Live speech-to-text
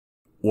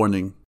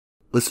Warning.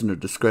 Listener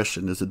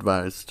discretion is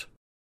advised.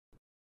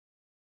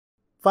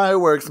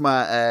 Fireworks,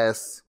 my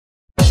ass.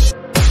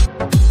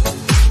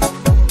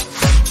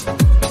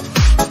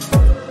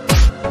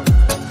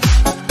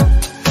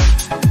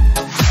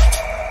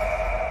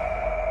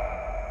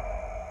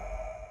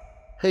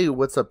 Hey,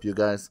 what's up, you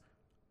guys?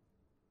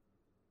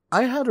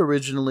 I had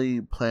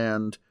originally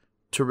planned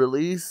to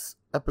release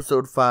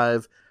episode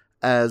 5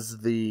 as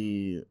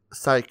the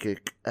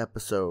psychic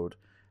episode,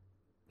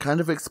 kind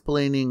of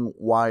explaining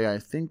why I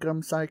think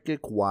I'm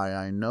psychic, why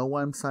I know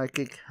I'm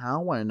psychic,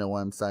 how I know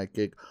I'm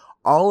psychic,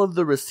 all of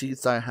the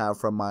receipts I have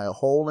from my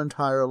whole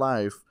entire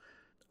life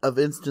of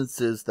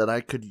instances that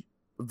I could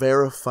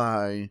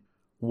verify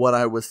what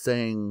I was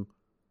saying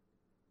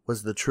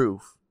was the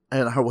truth.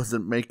 And I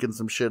wasn't making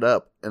some shit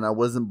up, and I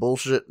wasn't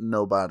bullshitting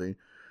nobody.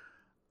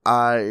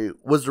 I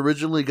was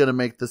originally going to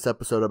make this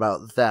episode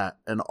about that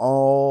and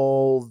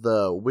all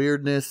the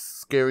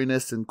weirdness,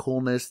 scariness, and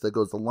coolness that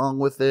goes along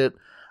with it.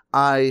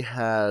 I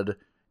had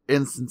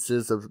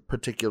instances of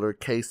particular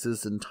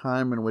cases and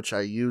time in which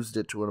I used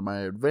it to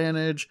my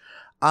advantage.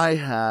 I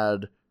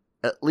had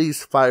at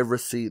least 5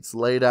 receipts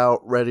laid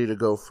out, ready to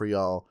go for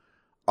y'all.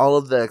 All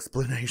of the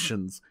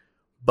explanations.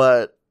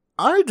 But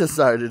I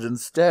decided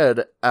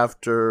instead,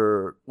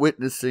 after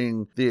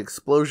witnessing the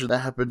explosion that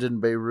happened in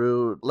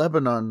Beirut,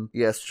 Lebanon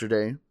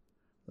yesterday,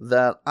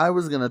 that I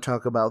was going to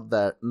talk about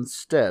that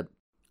instead.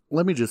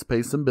 Let me just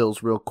pay some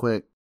bills real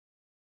quick.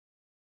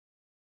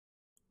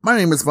 My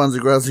name is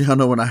Fonzie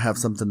Graziano, and I have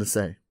something to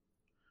say.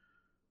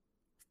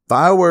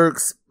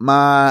 Fireworks,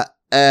 my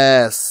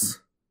ass.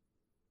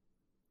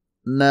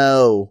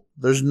 No,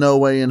 there's no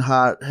way in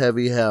hot,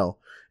 heavy hell.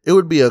 It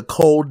would be a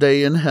cold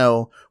day in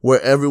hell where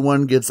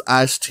everyone gets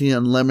iced tea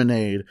and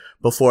lemonade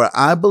before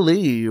I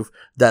believe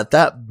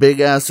that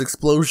big-ass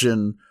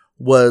explosion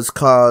was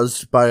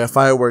caused by a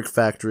firework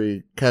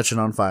factory catching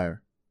on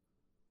fire.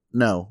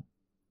 No.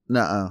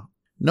 Nuh-uh.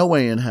 No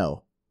way in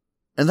hell.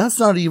 And that's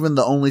not even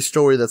the only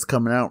story that's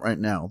coming out right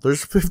now.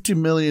 There's 50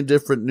 million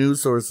different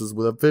news sources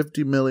with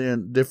 50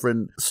 million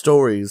different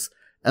stories.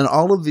 And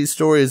all of these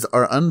stories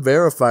are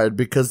unverified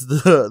because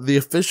the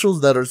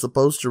officials that are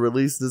supposed to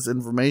release this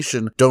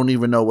information don't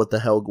even know what the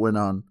hell went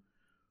on.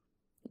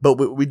 But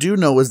what we do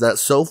know is that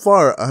so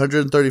far,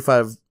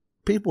 135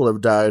 people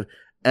have died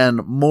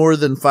and more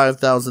than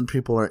 5,000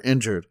 people are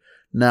injured.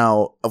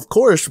 Now, of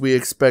course, we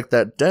expect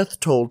that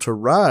death toll to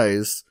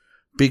rise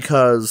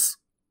because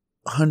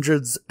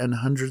hundreds and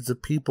hundreds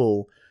of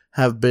people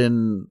have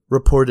been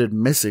reported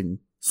missing.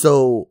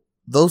 So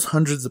those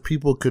hundreds of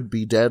people could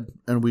be dead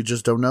and we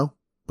just don't know,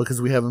 because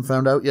we haven't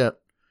found out yet.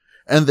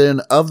 And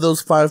then of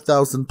those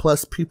 5,000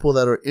 plus people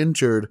that are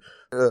injured,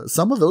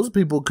 some of those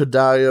people could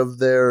die of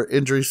their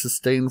injury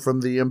sustained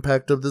from the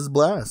impact of this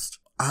blast.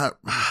 I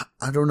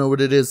don't know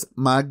what it is.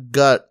 My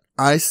gut.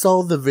 I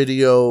saw the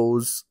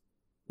videos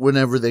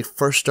whenever they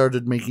first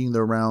started making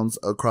their rounds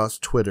across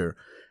Twitter.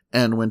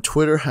 And when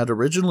Twitter had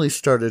originally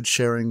started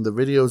sharing the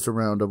videos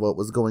around of what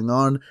was going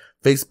on,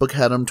 Facebook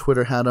had them,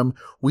 Twitter had them.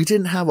 We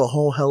didn't have a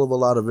whole hell of a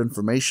lot of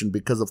information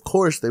because, of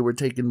course, they were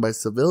taken by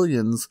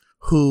civilians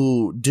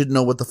who didn't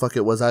know what the fuck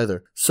it was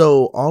either.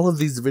 So all of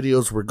these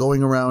videos were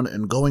going around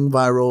and going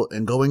viral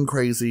and going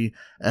crazy,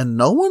 and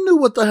no one knew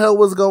what the hell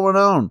was going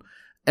on.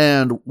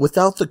 And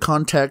without the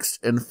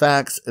context and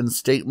facts and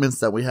statements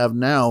that we have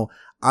now,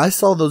 I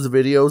saw those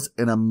videos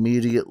and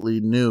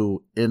immediately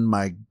knew in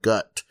my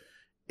gut,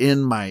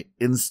 in my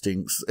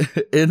instincts,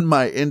 in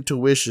my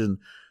intuition,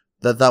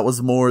 that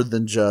was more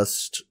than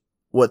just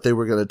what they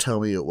were going to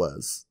tell me it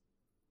was.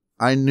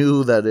 I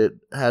knew that it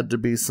had to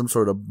be some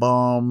sort of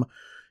bomb.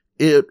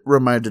 It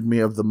reminded me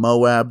of the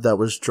Moab that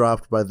was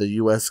dropped by the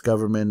U.S.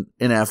 government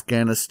in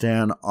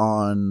Afghanistan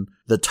on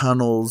the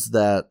tunnels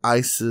that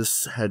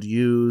ISIS had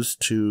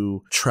used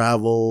to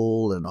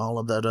travel and all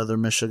of that other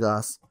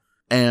mishigas.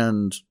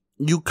 And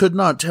you could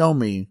not tell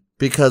me,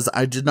 because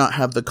I did not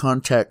have the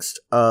context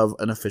of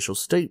an official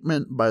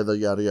statement by the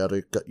yada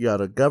yada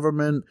yada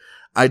government.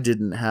 I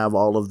didn't have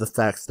all of the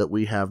facts that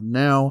we have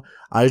now.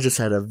 I just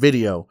had a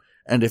video.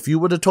 And if you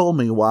would have told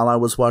me while I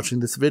was watching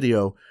this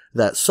video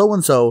that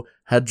so-and-so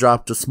had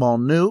dropped a small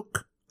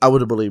nuke, I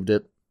would have believed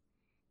it.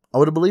 I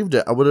would have believed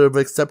it. I would have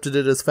accepted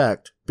it as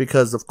fact.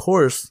 Because, of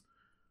course,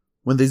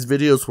 when these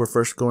videos were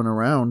first going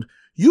around,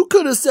 you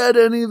could have said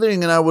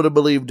anything and I would have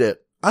believed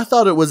it. I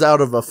thought it was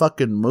out of a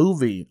fucking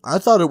movie. I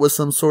thought it was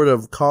some sort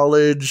of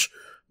college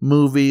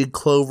movie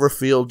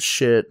Cloverfield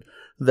shit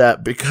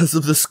that because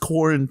of this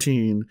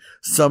quarantine,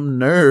 some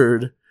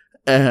nerd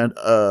and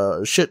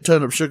a shit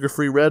ton of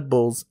sugar-free Red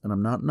Bulls, and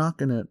I'm not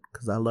knocking it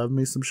because I love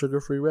me some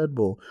sugar-free Red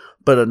Bull,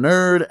 but a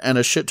nerd and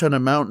a shit ton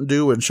of Mountain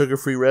Dew and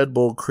sugar-free Red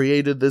Bull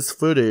created this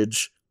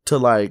footage to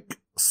like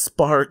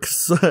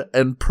sparks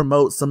and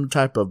promote some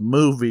type of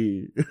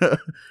movie,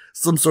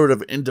 some sort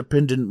of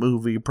independent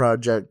movie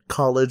project,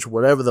 college,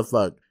 whatever the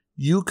fuck.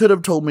 You could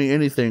have told me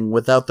anything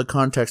without the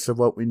context of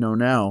what we know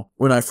now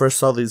when I first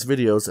saw these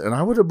videos, and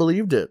I would have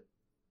believed it.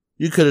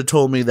 You could have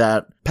told me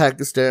that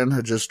Pakistan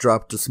had just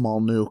dropped a small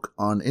nuke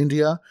on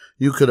India.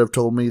 You could have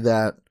told me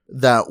that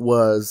that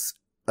was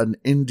an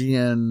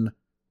Indian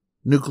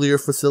nuclear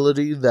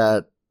facility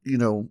that,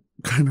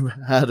 kind of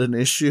had an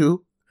issue,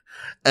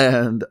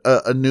 and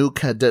a nuke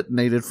had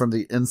detonated from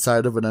the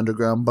inside of an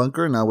underground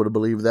bunker, and I would have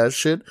believed that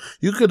shit.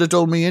 You could have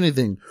told me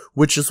anything,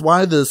 which is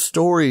why the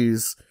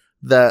stories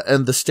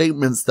and the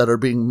statements that are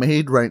being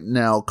made right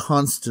now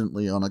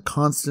constantly on a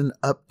constant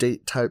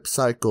update type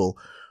cycle,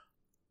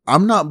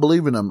 I'm not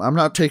believing them. I'm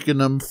not taking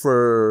them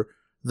for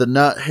the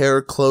nut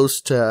hair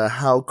close to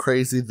how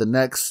crazy the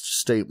next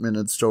statement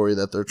and story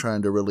that they're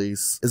trying to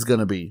release is going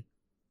to be.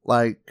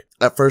 Like,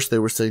 at first they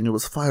were saying it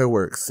was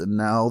fireworks, and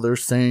now they're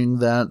saying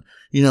that,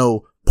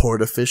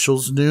 port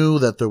officials knew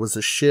that there was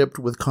a ship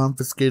with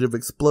confiscated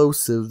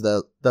explosive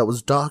that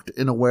was docked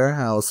in a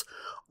warehouse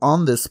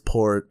on this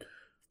port.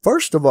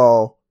 First of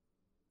all,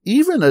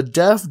 even a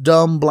deaf,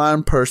 dumb,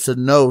 blind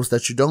person knows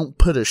that you don't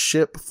put a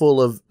ship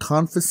full of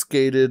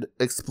confiscated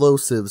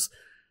explosives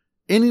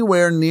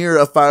anywhere near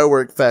a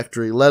firework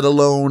factory, let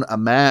alone a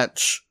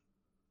match.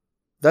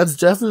 That's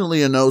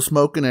definitely a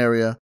no-smoking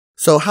area.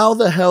 So how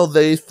the hell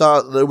they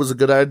thought that was a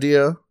good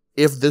idea,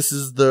 if this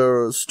is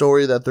the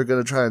story that they're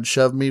going to try and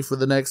shove me for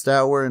the next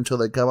hour until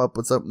they come up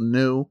with something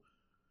new?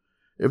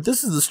 If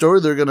this is the story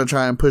they're going to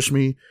try and push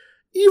me,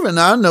 even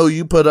I know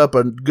you put up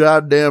a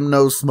goddamn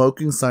no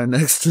smoking sign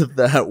next to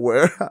that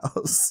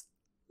warehouse.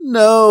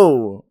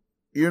 No,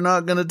 you're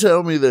not going to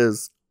tell me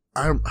this.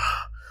 And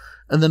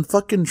then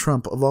fucking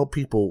Trump, of all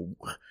people,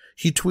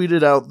 he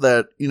tweeted out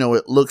that,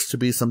 it looks to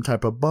be some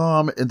type of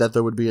bomb and that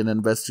there would be an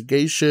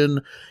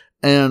investigation.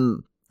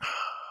 And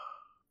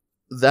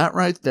that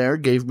right there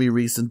gave me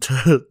reason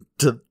to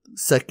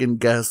second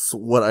guess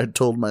what I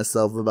told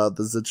myself about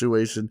the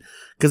situation.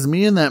 Because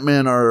me and that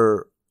man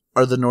are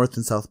the North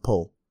and South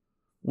Pole.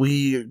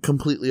 We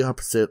completely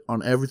opposite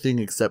on everything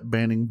except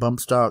banning bump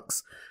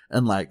stocks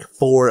and like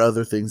 4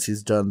 other things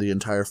he's done the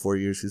entire 4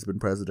 years he's been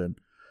president.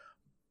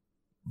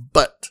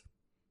 But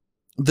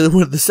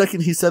the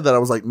second he said that, I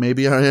was like,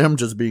 maybe I am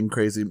just being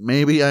crazy.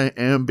 Maybe I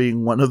am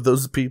being one of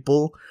those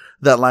people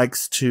that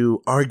likes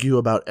to argue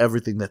about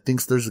everything, that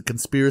thinks there's a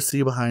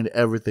conspiracy behind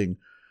everything.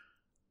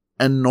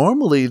 And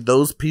normally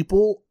those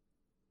people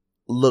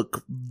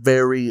look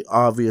very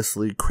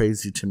obviously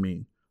crazy to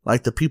me.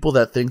 Like the people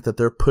that think that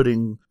they're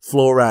putting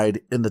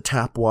fluoride in the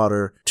tap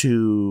water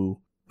to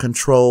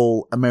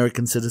control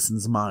American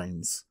citizens'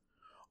 minds.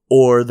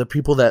 Or the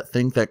people that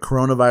think that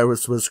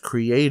coronavirus was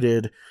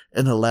created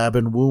in a lab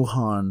in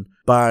Wuhan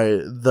by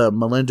the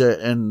Melinda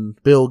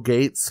and Bill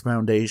Gates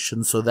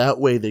Foundation, so that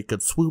way they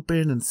could swoop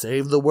in and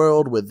save the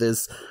world with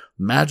this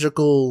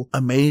magical,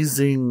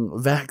 amazing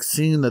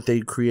vaccine that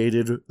they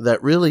created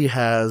that really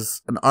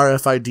has an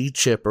RFID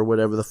chip or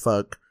whatever the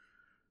fuck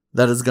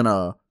that is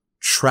gonna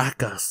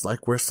track us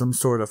like we're some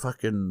sort of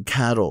fucking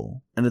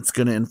cattle, and it's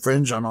gonna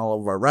infringe on all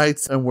of our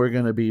rights, and we're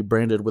gonna be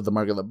branded with the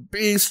mark of the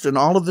beast and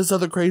all of this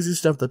other crazy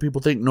stuff that people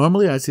think.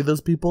 Normally I see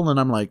those people and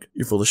I'm like,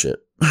 you're full of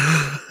shit.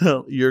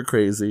 You're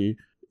crazy.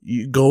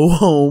 You go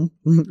home,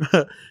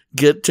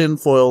 get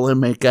tinfoil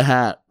and make a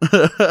hat.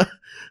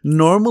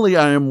 Normally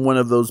I am one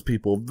of those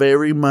people,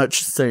 very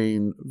much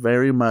sane,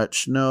 very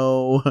much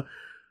no,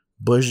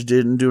 Bush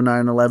didn't do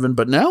 9/11,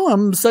 but now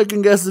I'm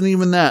second guessing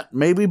even that.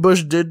 Maybe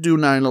Bush did do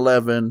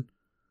 9/11,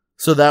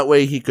 so that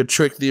way he could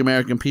trick the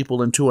American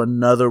people into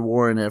another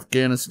war in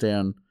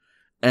Afghanistan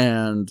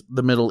and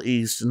the Middle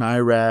East and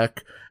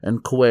Iraq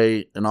and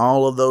Kuwait and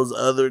all of those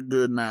other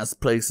good, nice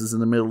places in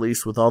the Middle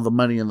East with all the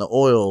money and the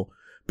oil,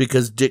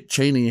 because Dick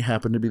Cheney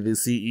happened to be the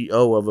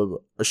CEO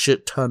of a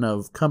shit ton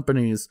of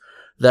companies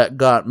that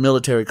got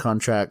military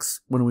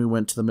contracts when we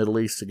went to the Middle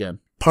East again.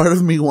 Part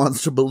of me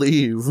wants to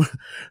believe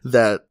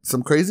that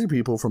some crazy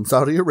people from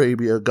Saudi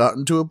Arabia got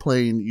into a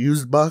plane,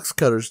 used box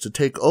cutters to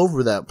take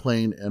over that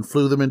plane, and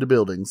flew them into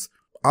buildings.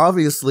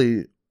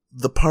 Obviously,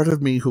 the part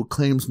of me who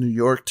claims New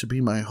York to be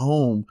my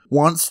home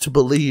wants to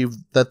believe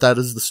that that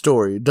is the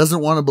story.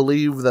 Doesn't want to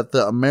believe that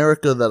the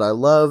America that I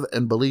love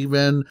and believe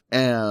in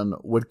and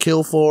would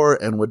kill for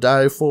and would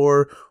die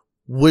for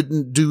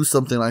wouldn't do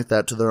something like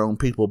that to their own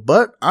people.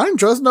 But I don't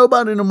trust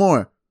nobody no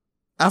more.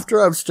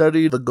 After I've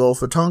studied the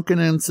Gulf of Tonkin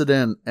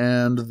incident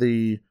and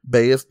the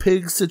Bay of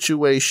Pigs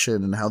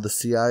situation and how the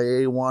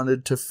CIA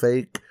wanted to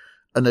fake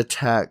an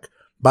attack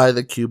by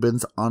the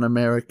Cubans on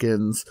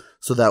Americans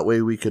so that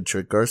way we could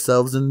trick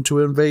ourselves into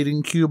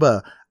invading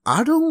Cuba,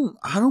 I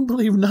don't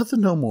believe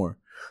nothing no more.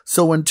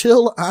 So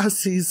until I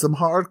see some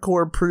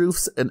hardcore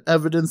proofs and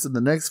evidence in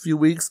the next few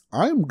weeks,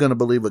 I'm gonna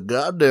believe a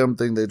goddamn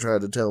thing they try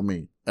to tell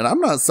me. And I'm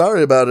not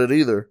sorry about it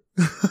either.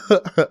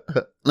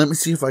 Let me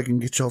see if I can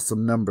get y'all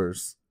some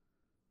numbers.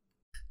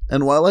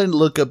 And while I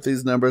look up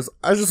these numbers,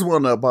 I just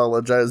want to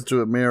apologize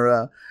to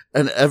Amira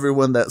and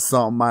everyone that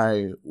saw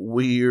my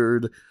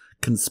weird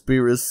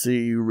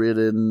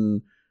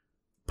conspiracy-ridden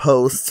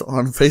posts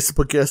on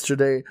Facebook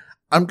yesterday.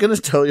 I'm going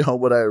to tell y'all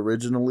what I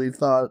originally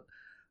thought.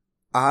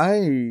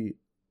 I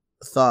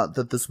thought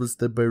that this was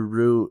the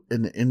Beirut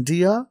in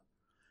India.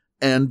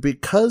 And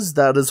because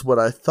that is what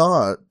I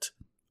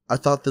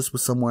thought this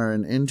was somewhere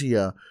in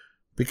India.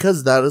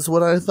 Because that is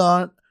what I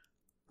thought,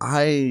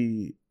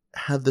 I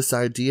had this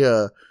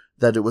idea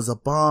that it was a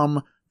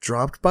bomb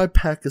dropped by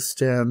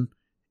Pakistan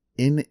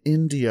in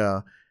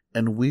India,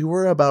 and we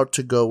were about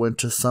to go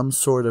into some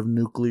sort of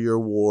nuclear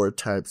war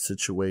type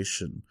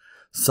situation,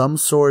 some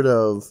sort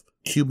of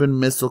Cuban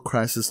Missile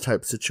Crisis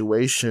type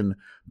situation,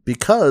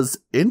 because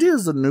India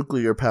is a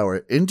nuclear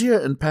power.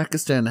 India and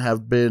Pakistan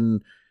have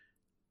been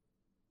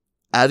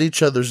at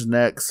each other's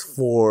necks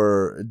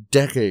for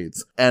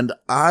decades. And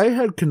I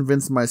had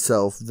convinced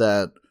myself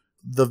that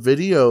the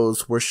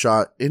videos were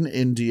shot in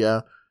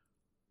India,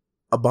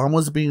 a bomb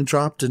was being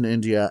dropped in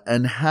India,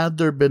 and had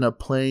there been a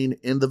plane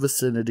in the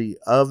vicinity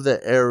of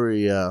the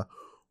area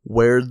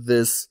where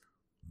this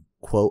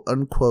quote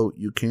unquote,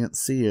 you can't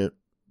see it,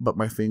 but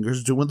my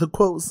finger's doing the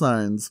quote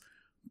signs,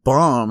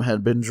 bomb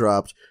had been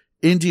dropped,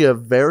 India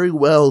very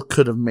well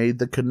could have made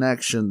the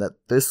connection that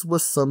this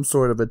was some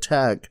sort of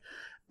attack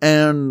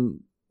and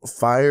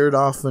fired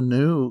off a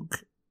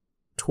nuke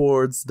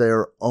towards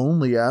their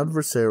only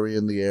adversary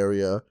in the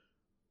area,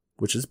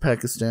 which is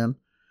Pakistan,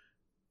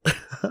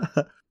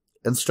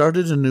 and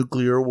started a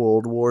nuclear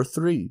World War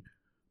III.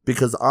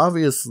 Because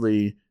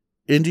obviously,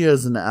 India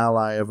is an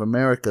ally of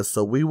America,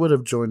 so we would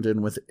have joined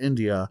in with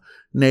India.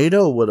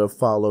 NATO would have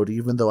followed,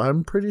 even though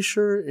I'm pretty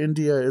sure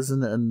India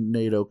isn't a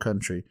NATO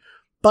country.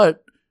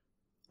 But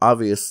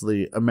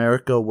obviously,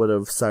 America would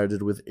have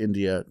sided with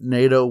India.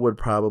 NATO would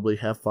probably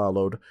have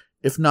followed.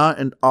 If not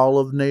in all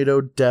of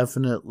NATO,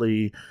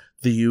 definitely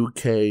the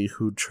UK,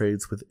 who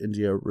trades with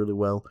India really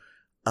well.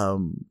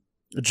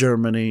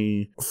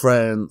 Germany,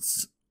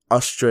 France,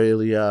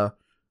 Australia,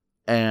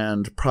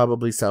 and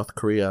probably South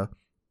Korea.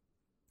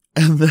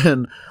 And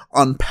then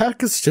on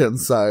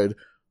Pakistan's side,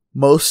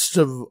 most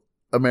of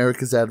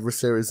America's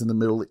adversaries in the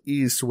Middle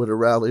East would have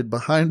rallied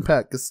behind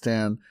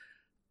Pakistan,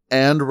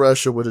 and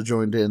Russia would have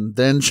joined in,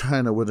 then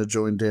China would have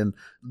joined in,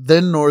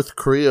 then North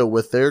Korea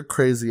with their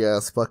crazy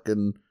ass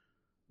fucking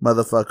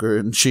motherfucker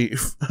in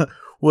chief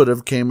would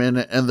have came in,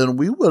 and then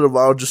we would have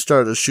all just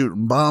started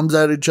shooting bombs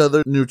at each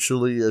other,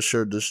 mutually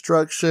assured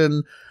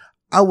destruction.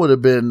 I would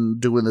have been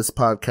doing this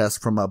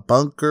podcast from a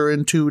bunker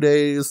in 2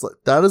 days.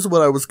 That is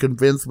what I was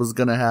convinced was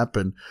going to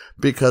happen,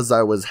 because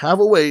I was half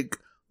awake,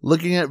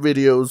 looking at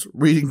videos,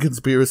 reading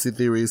conspiracy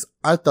theories.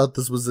 I thought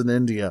this was in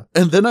India.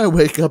 And then I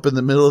wake up in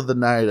the middle of the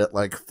night at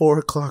like 4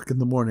 o'clock in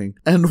the morning,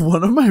 and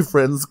one of my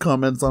friends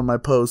comments on my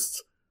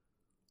posts,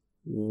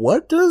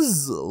 "What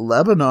does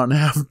Lebanon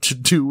have to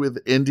do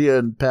with India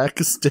and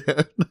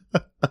Pakistan?"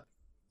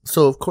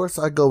 So of course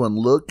I go and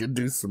look and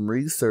do some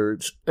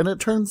research, and it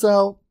turns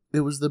out it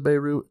was the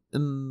Beirut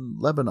in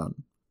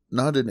Lebanon,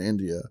 not in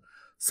India.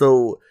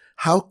 So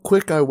how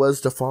quick I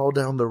was to fall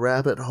down the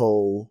rabbit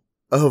hole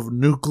of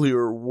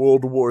nuclear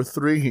World War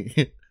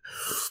III.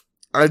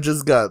 I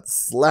just got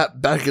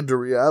slapped back into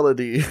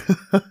reality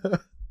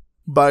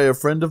by a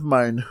friend of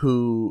mine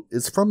who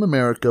is from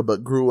America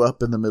but grew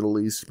up in the Middle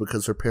East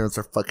because her parents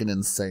are fucking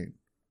insane.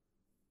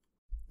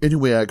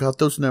 Anyway, I got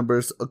those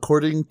numbers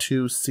according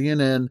to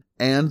CNN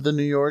and the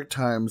New York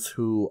Times,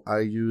 who I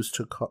use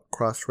to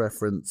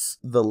cross-reference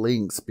the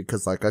links,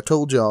 because like I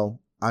told y'all,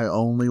 I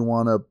only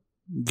want to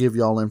give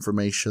y'all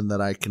information that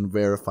I can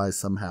verify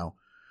somehow.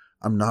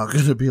 I'm not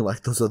going to be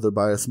like those other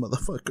biased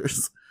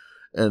motherfuckers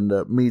and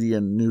media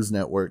and news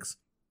networks.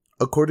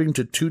 According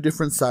to 2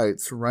 different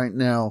sites, right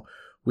now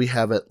we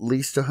have at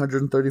least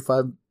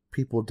 135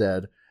 people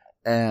dead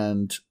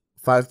and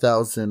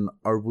 5,000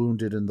 are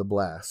wounded in the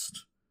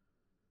blast.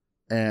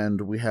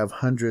 And we have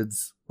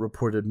hundreds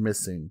reported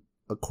missing,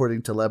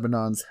 according to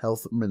Lebanon's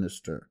health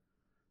minister.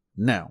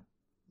 Now,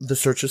 the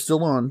search is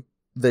still on.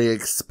 They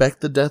expect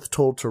the death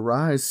toll to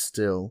rise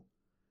still.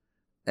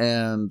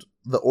 And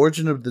the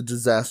origin of the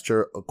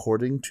disaster,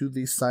 according to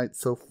these sites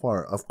so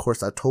far, of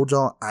course, I told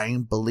y'all I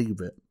ain't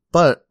believe it,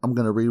 but I'm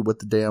going to read what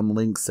the damn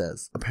link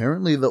says.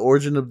 Apparently, the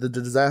origin of the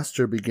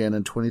disaster began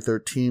in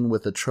 2013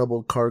 with a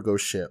troubled cargo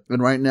ship.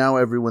 And right now,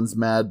 everyone's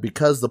mad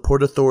because the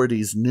port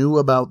authorities knew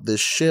about this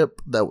ship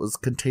that was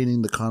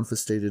containing the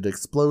confiscated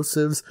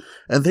explosives,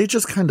 and they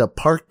just kind of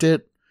parked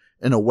it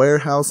in a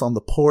warehouse on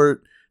the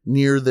port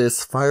near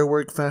this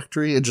firework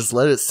factory and just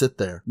let it sit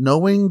there,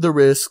 knowing the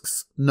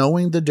risks,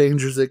 knowing the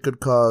dangers it could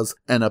cause,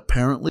 and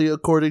apparently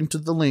according to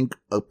the link,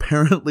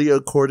 apparently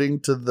according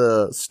to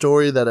the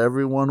story that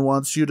everyone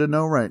wants you to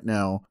know right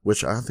now,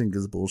 which I think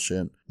is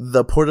bullshit,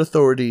 the port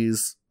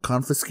authorities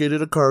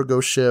confiscated a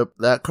cargo ship.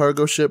 That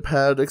cargo ship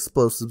had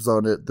explosives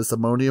on it, this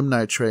ammonium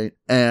nitrate,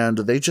 and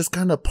they just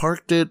kind of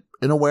parked it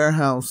in a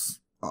warehouse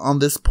on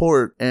this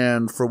port,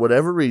 and for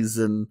whatever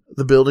reason,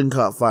 the building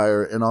caught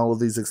fire and all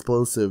of these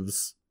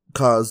explosives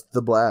caused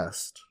the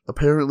blast.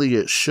 Apparently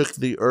it shook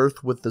the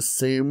earth with the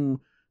same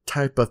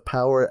type of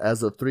power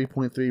as a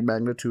 3.3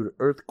 magnitude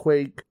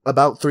earthquake.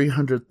 About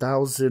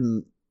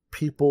 300,000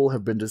 people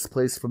have been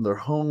displaced from their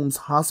homes.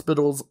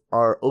 Hospitals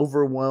are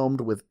overwhelmed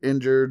with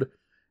injured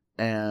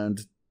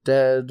and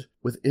dead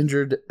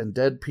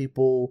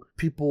people.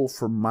 People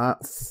for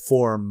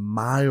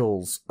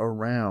miles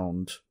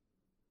around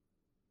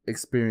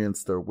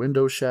experienced their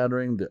windows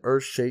shattering, the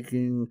earth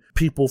shaking.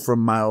 People from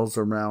miles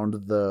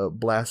around the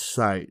blast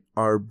site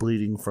are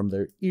bleeding from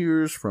their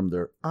ears, from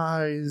their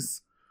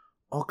eyes,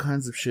 All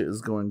kinds of shit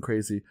is going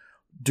crazy.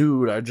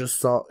 Dude, I just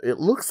saw, it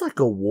looks like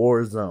a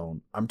war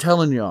zone. I'm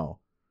telling y'all,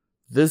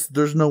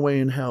 there's no way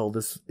in hell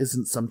this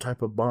isn't some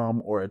type of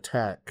bomb or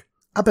attack.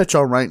 I bet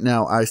y'all right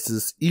now,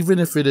 ISIS, even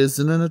if it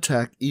isn't an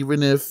attack,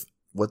 even if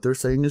what they're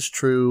saying is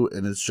true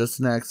and it's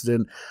just an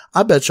accident,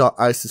 I bet y'all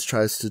ISIS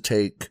tries to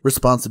take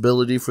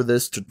responsibility for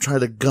this to try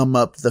to gum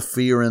up the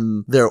fear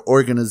in their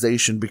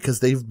organization,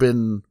 because they've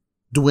been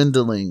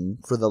dwindling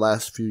for the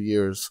last few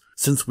years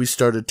since we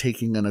started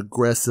taking an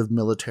aggressive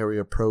military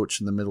approach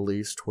in the Middle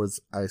East towards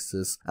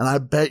ISIS. And I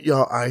bet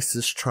y'all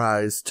ISIS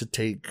tries to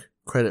take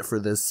credit for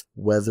this,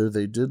 whether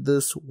they did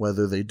this,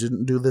 whether they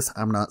didn't do this.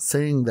 I'm not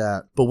saying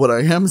that, but what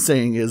I am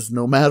saying is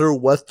no matter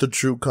what the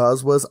true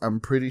cause was,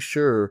 I'm pretty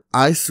sure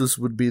ISIS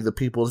would be the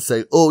people to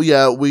say, oh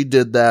yeah, we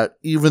did that,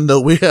 even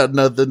though we had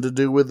nothing to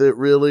do with it.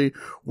 Really,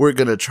 we're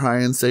gonna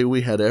try and say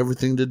we had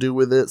everything to do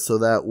with it, so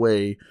that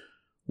way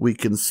we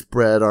can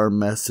spread our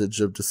message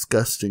of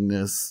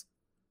disgustingness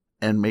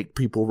and make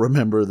people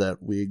remember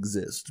that we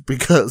exist,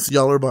 because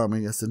y'all are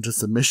bombing us into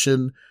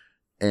submission,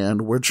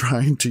 and we're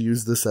trying to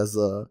use this as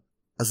a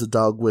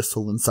dog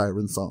whistle and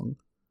siren song.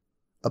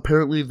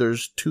 Apparently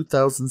there's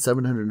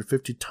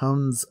 2,750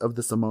 tons of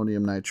this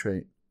ammonium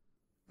nitrate,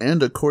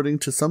 and according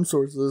to some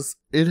sources,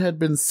 it had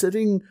been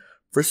sitting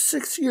for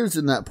 6 years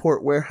in that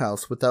port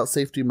warehouse without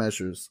safety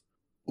measures.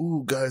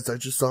 Ooh, guys, I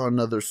just saw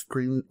another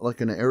screen,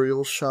 like an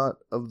aerial shot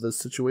of the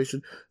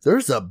situation.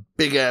 There's a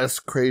big-ass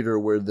crater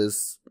where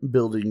this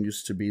building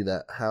used to be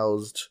that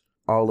housed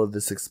all of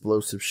this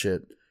explosive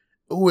shit.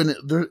 Ooh, and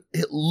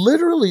it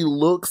literally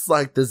looks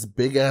like this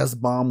big-ass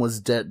bomb was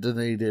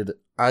detonated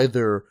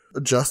either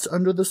just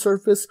under the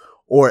surface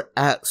or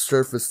at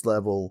surface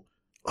level.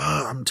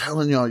 I'm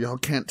telling y'all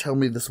can't tell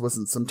me this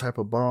wasn't some type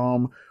of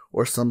bomb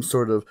or some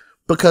sort of...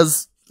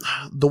 Because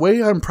the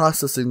way I'm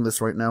processing this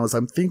right now is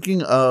I'm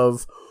thinking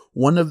of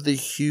one of the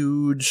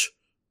huge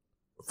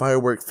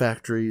firework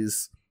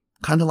factories,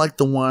 kind of like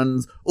the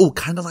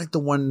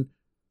one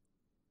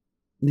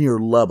near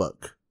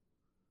Lubbock.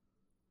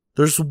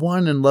 There's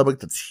one in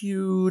Lubbock that's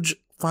huge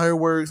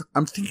fireworks.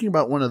 I'm thinking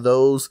about one of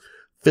those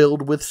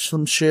filled with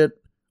some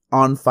shit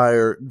on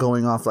fire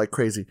going off like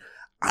crazy.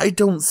 I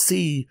don't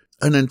see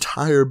an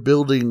entire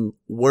building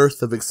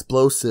worth of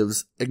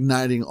explosives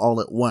igniting all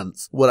at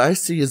once. What I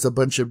see is a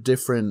bunch of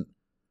different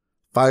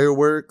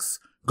fireworks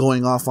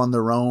going off on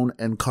their own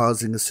and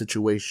causing a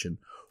situation,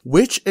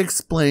 which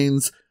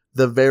explains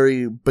the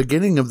very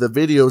beginning of the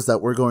videos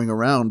that were going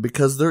around,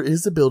 because there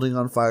is a building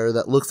on fire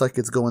that looks like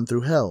it's going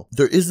through hell.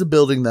 There is a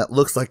building that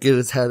looks like it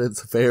has had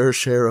its fair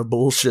share of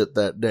bullshit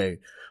that day.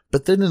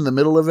 But then in the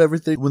middle of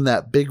everything, when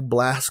that big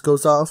blast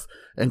goes off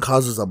and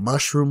causes a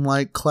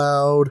mushroom-like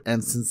cloud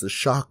and sends a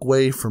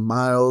shockwave for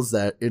miles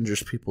that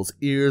injures people's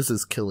ears,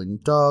 is killing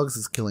dogs,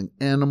 is killing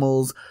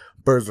animals,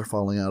 birds are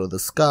falling out of the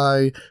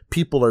sky,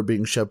 people are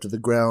being shoved to the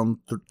ground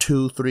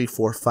 2, 3,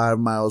 4, 5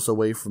 miles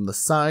away from the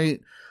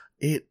site.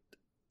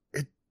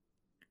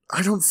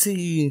 I don't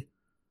see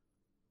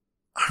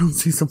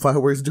some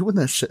fireworks doing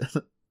that shit.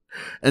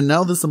 And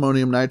now this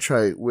ammonium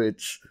nitrite,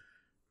 which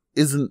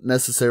isn't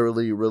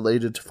necessarily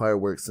related to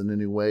fireworks in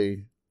any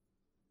way,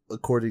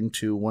 according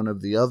to one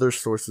of the other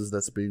sources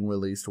that's being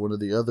released, one of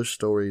the other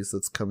stories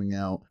that's coming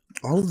out.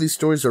 All of these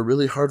stories are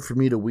really hard for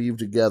me to weave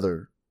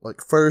together.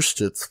 Like, first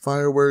it's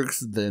fireworks,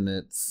 then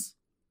it's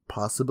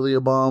possibly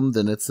a bomb,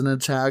 then it's an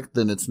attack,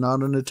 then it's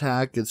not an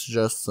attack, it's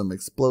just some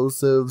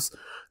explosives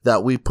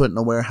that we put in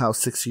a warehouse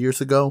 6 years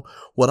ago.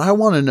 What I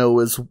want to know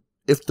is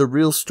if the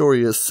real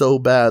story is so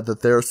bad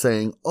that they're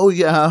saying, oh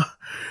yeah,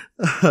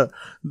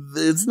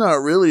 it's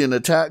not really an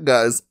attack,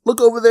 guys.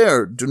 Look over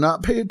there. Do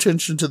not pay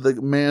attention to the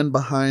man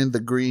behind the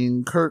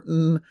green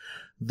curtain.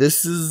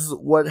 This is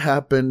what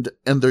happened,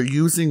 and they're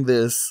using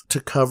this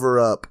to cover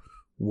up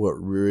what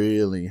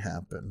really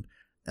happened.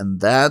 And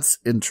that's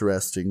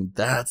interesting.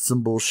 That's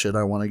some bullshit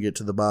I want to get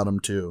to the bottom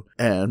to.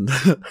 And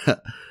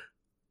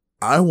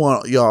I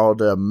want y'all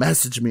to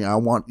message me. I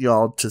want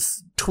y'all to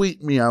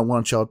tweet me. I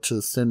want y'all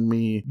to send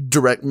me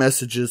direct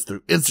messages through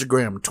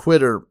Instagram,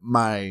 Twitter.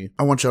 I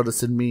want y'all to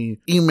send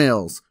me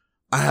emails.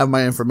 I have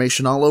my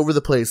information all over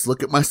the place.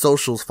 Look at my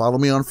socials. Follow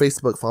me on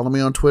Facebook. Follow me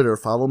on Twitter.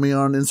 Follow me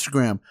on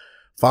Instagram.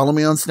 Follow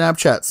me on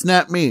Snapchat.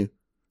 Snap me.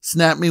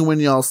 Snap me when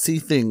y'all see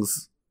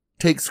things.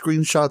 Take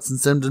screenshots and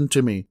send them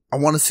to me. I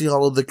want to see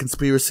all of the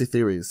conspiracy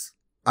theories.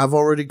 I've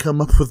already come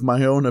up with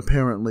my own,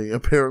 apparently.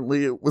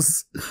 Apparently it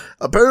was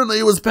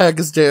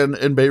Pakistan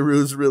and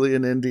Beirut's really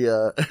in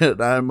India,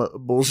 and I'm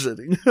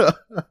bullshitting.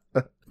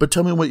 But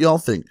tell me what y'all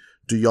think.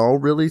 Do y'all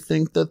really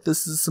think that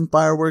this is some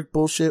firework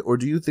bullshit, or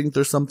do you think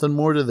there's something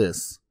more to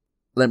this?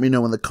 Let me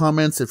know in the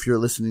comments if you're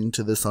listening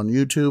to this on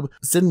YouTube.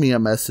 Send me a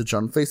message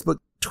on Facebook.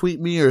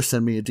 Tweet me or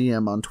send me a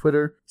DM on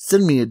Twitter.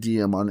 Send me a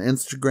DM on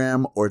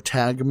Instagram or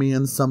tag me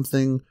in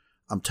something.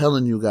 I'm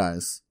telling you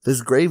guys,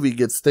 this gravy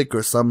gets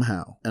thicker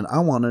somehow, and I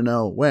want to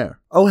know where.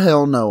 Oh,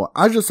 hell no.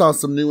 I just saw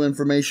some new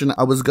information.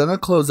 I was going to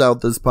close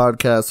out this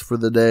podcast for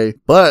the day,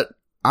 but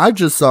I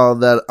just saw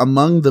that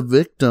among the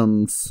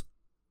victims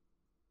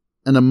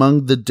and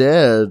among the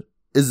dead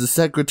is the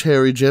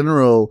Secretary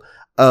General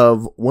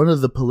of one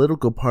of the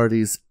political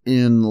parties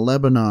in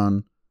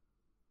Lebanon.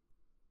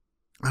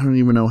 I don't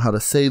even know how to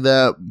say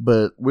that,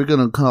 but we're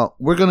gonna call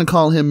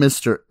him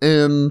Mr.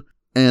 N.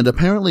 And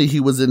apparently he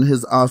was in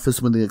his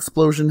office when the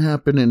explosion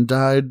happened and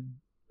died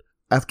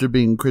after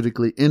being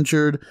critically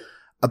injured.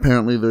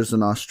 Apparently there's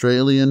an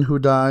Australian who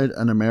died,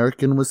 an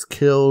American was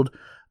killed.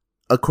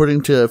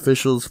 According to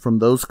officials from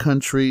those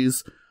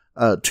countries,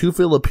 2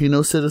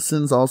 Filipino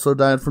citizens also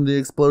died from the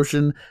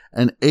explosion,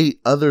 and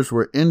 8 others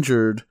were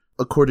injured,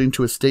 according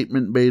to a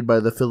statement made by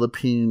the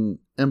Philippine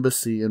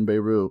embassy in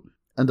Beirut.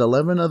 And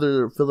 11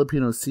 other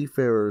Filipino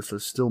seafarers are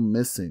still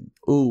missing.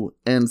 Ooh,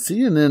 and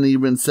CNN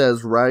even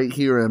says right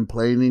here in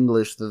plain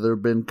English that there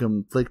have been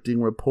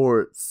conflicting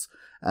reports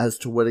as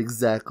to what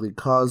exactly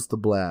caused the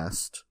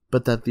blast,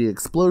 but that the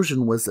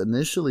explosion was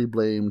initially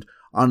blamed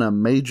on a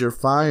major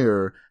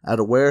fire at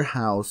a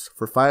warehouse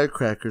for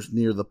firecrackers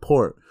near the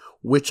port,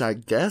 which I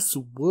guess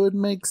would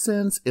make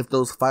sense if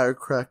those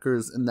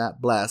firecrackers in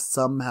that blast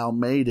somehow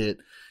made it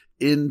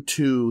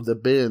into the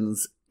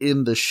bins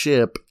in the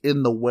ship,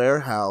 in the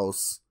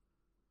warehouse,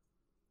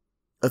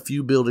 a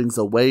few buildings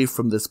away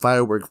from this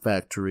firework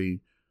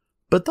factory.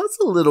 But that's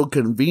a little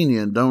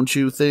convenient, don't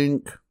you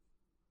think?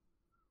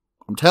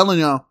 I'm telling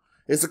y'all,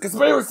 it's a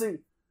conspiracy!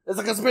 It's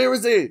a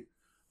conspiracy!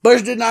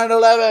 Bush did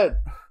 9/11!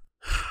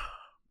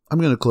 I'm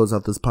going to close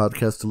out this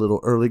podcast a little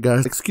early,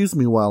 guys. Excuse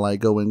me while I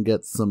go and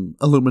get some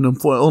aluminum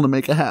foil to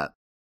make a hat.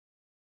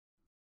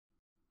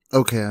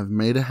 Okay, I've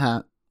made a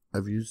hat.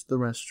 I've used the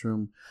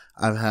restroom.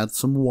 I've had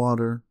some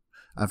water.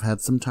 I've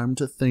had some time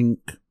to think.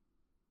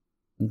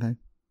 Okay?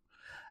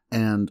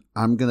 And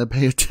I'm going to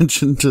pay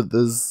attention to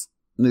this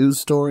news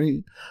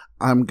story.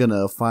 I'm going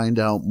to find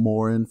out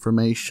more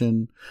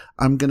information.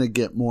 I'm going to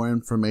get more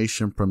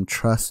information from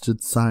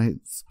trusted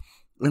sites.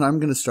 And I'm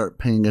going to start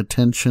paying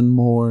attention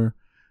more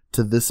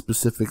to this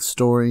specific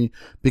story,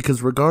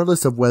 because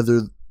regardless of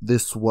whether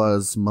this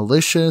was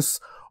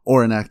malicious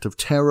or an act of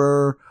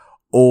terror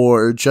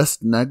or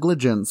just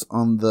negligence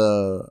on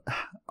the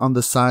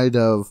side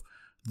of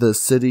the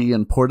city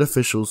and port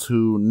officials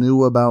who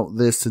knew about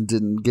this and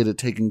didn't get it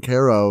taken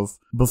care of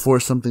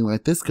before something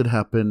like this could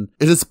happen,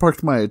 it has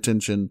sparked my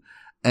attention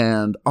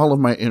and all of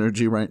my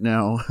energy right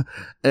now.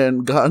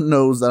 And God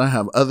knows that I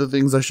have other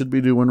things I should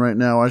be doing right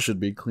now. I should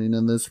be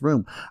cleaning this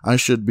room. I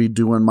should be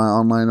doing my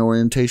online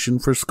orientation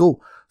for school,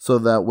 so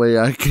that way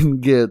I can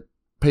get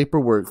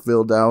paperwork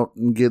filled out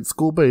and get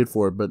school paid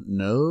for. But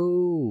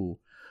no,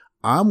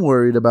 I'm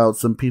worried about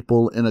some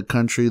people in a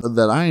country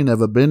that I ain't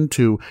never been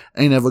to,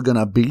 ain't ever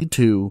gonna be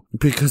to,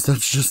 because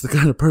that's just the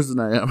kind of person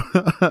I am.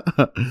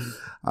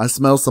 I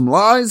smell some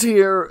lies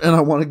here and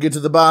I want to get to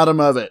the bottom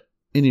of it.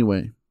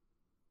 Anyway,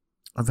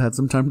 I've had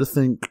some time to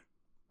think,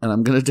 and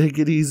I'm going to take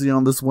it easy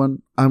on this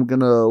one. I'm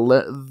going to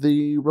let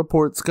the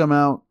reports come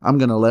out. I'm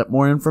going to let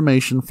more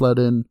information flood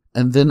in,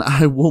 and then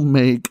I will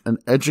make an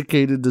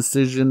educated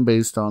decision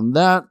based on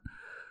that.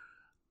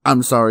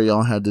 I'm sorry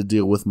y'all had to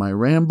deal with my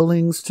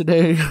ramblings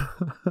today.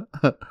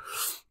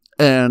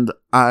 And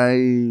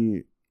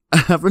I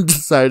haven't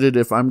decided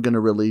if I'm going to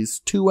release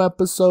 2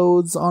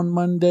 episodes on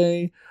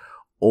Monday,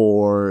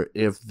 or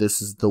if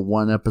this is the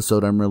 1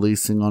 episode I'm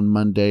releasing on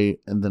Monday,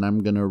 and then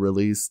I'm going to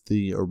release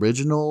the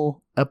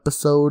original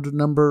episode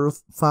number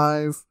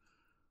 5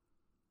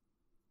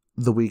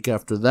 the week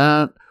after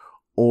that,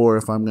 or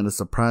if I'm going to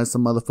surprise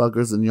some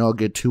motherfuckers and y'all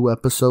get 2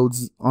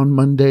 episodes on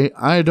Monday.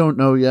 I don't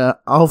know yet.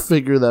 I'll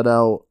figure that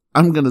out.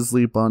 I'm going to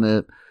sleep on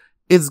it.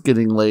 It's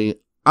getting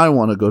late. I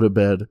want to go to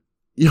bed.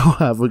 Y'all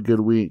have a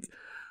good week.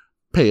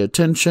 Pay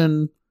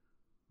attention.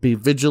 Be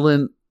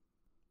vigilant.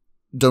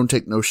 Don't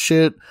take no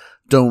shit.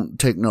 Don't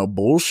take no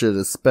bullshit,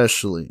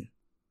 especially.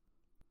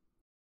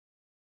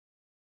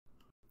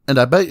 And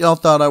I bet y'all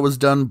thought I was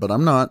done, but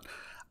I'm not.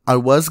 I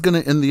was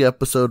going to end the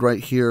episode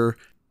right here.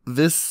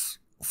 This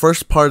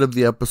first part of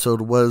the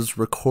episode was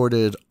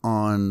recorded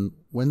on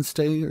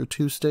Wednesday or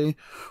Tuesday?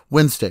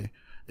 Wednesday.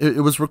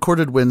 It was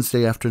recorded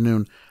Wednesday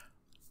afternoon.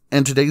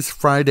 And today's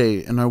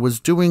Friday, and I was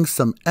doing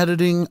some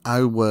editing.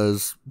 I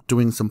was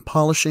doing some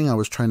polishing. I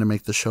was trying to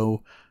make the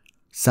show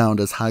sound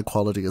as high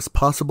quality as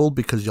possible,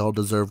 because y'all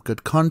deserve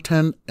good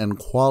content and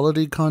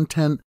quality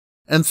content.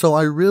 And so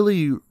I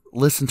really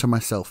listened to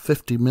myself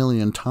 50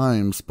 million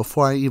times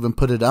before I even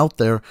put it out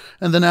there.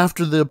 And then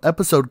after the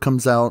episode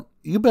comes out,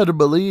 you better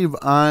believe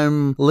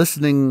I'm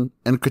listening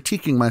and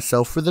critiquing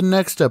myself for the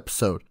next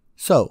episode.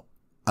 So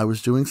I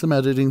was doing some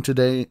editing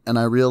today, and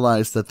I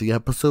realized that the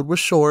episode was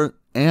short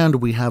and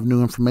we have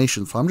new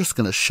information. So I'm just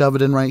going to shove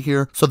it in right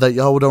here so that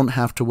y'all don't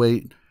have to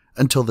wait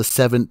until the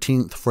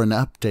 17th for an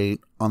update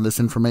on this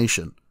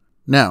information.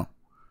 Now,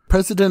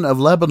 President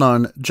of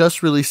Lebanon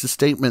just released a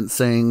statement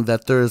saying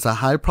that there is a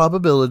high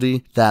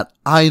probability that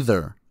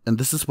either, and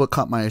this is what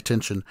caught my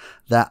attention,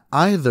 that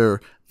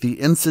either the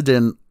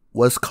incident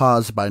was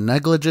caused by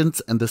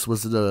negligence and this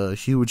was a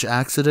huge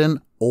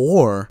accident,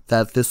 or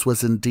that this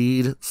was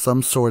indeed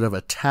some sort of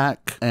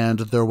attack and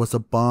there was a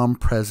bomb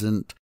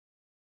present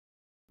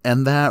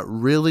And that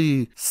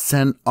really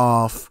sent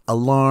off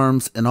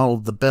alarms and all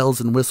of the bells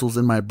and whistles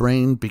in my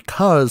brain,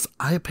 because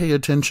I pay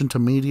attention to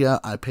media,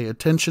 I pay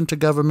attention to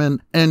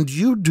government, and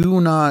you do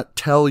not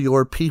tell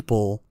your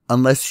people,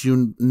 unless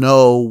you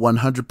know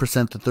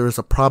 100% that there is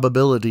a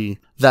probability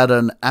that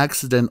an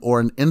accident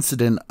or an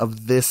incident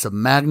of this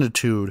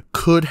magnitude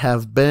could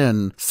have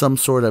been some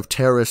sort of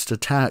terrorist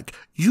attack.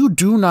 You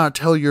do not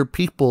tell your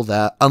people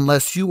that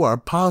unless you are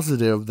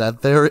positive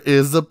that there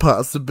is a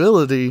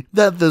possibility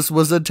that this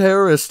was a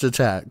terrorist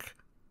attack.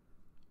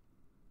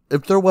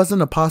 If there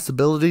wasn't a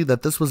possibility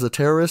that this was a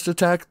terrorist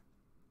attack,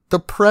 the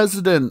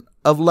president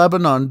of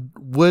Lebanon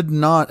would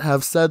not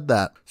have said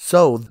that.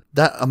 So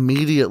that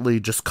immediately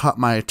just caught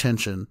my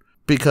attention,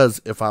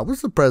 because if I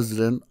was the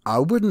president, I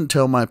wouldn't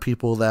tell my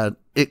people that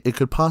it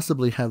could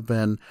possibly have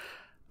been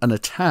an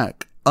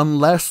attack,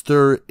 unless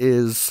there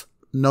is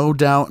no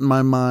doubt in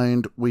my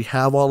mind. We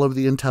have all of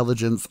the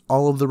intelligence,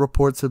 all of the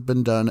reports have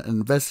been done, and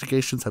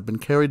investigations have been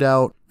carried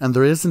out, and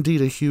there is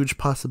indeed a huge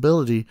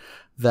possibility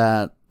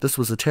that this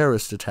was a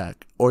terrorist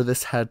attack, or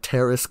this had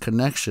terrorist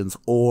connections,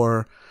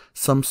 or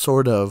some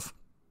sort of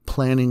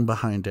planning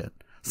behind it,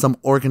 some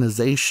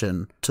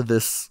organization to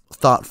this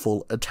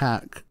thoughtful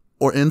attack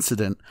or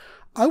incident.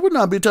 I would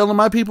not be telling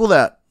my people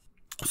that.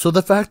 So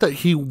the fact that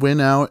he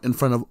went out in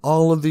front of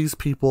all of these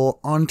people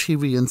on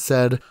TV and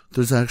said,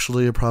 there's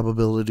actually a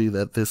probability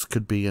that this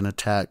could be an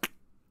attack,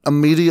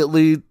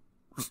 immediately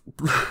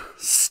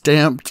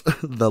stamped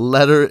the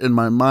letter in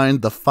my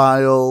mind, the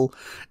file.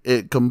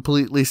 It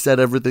completely set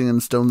everything in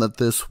stone that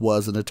this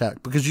was an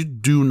attack, because you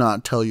do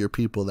not tell your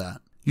people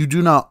that. You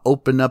do not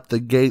open up the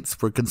gates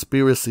for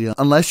conspiracy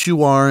unless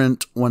you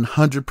aren't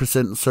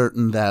 100%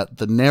 certain that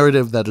the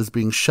narrative that is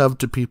being shoved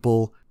to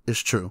people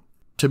is true.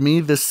 To me,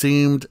 this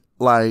seemed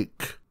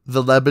like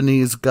the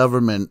Lebanese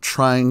government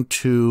trying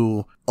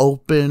to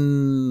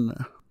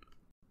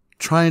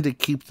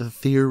keep the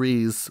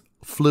theories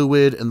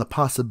fluid and the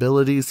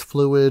possibilities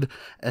fluid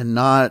and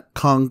not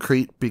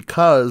concrete,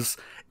 because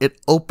it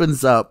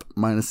opens up,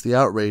 minus the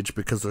outrage,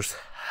 because there's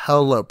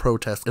hella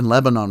protests in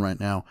Lebanon right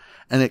now,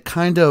 and it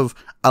kind of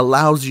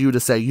allows you to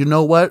say, you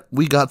know what,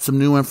 we got some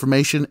new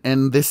information,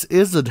 and this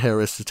is a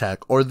terrorist attack,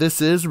 or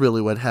this is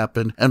really what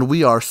happened, and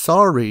we are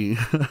sorry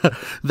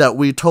that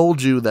we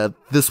told you that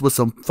this was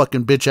some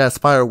fucking bitch-ass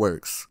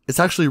fireworks. It's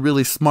actually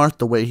really smart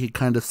the way he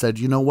kind of said,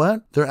 you know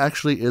what, there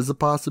actually is a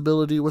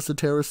possibility it was a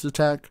terrorist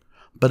attack,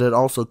 but it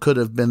also could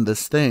have been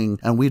this thing,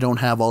 and we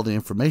don't have all the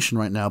information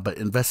right now, but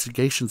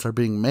investigations are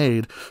being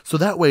made, so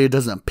that way it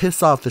doesn't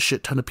piss off the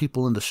shit ton of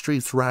people in the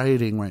streets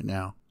rioting right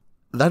now.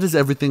 That is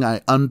everything I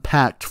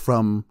unpacked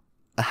from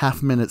a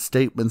half-minute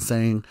statement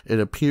saying it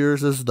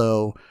appears as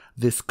though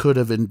this could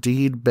have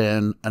indeed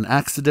been an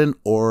accident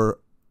or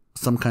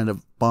some kind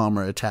of bomb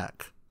or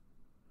attack.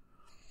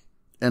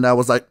 And I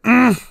was like,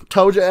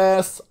 told your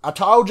ass, I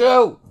told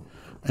you.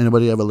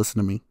 Anybody ever listen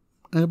to me?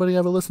 Anybody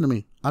ever listen to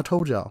me? I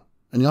told y'all.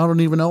 And y'all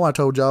don't even know I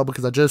told y'all,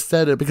 because I just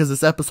said it, because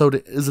this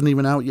episode isn't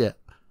even out yet.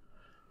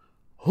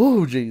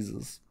 Oh,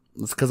 Jesus.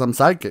 It's because I'm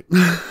psychic.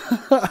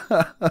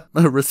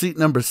 Receipt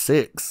number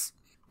 6.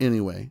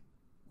 Anyway,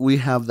 we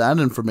have that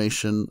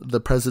information,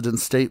 the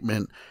president's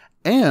statement,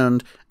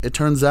 and it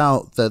turns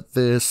out that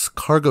this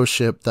cargo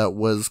ship that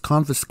was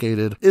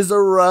confiscated is a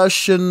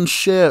Russian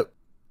ship.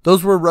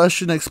 Those were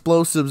Russian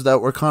explosives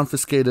that were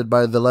confiscated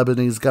by the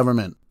Lebanese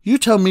government. You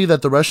tell me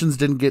that the Russians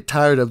didn't get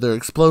tired of their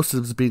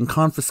explosives being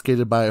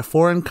confiscated by a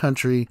foreign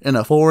country in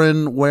a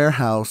foreign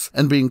warehouse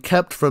and being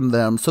kept from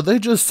them, so they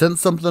just sent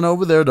something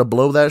over there to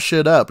blow that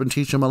shit up and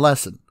teach them a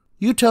lesson.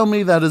 You tell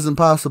me that isn't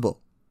possible.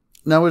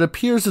 Now, it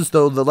appears as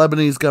though the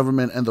Lebanese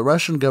government and the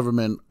Russian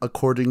government,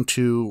 according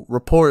to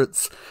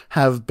reports,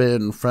 have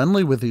been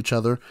friendly with each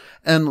other,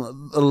 and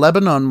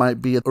Lebanon might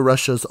be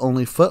Russia's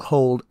only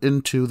foothold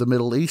into the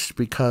Middle East,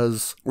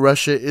 because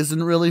Russia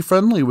isn't really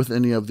friendly with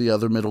any of the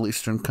other Middle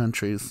Eastern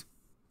countries.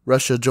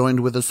 Russia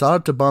joined with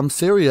Assad to bomb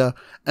Syria,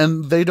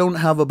 and they don't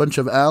have a bunch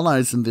of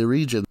allies in the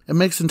region. It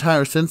makes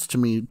entire sense to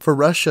me for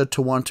Russia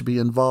to want to be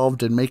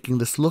involved in making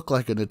this look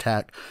like an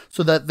attack,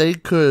 so that they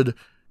could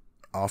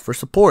offer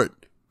support,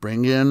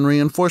 bring in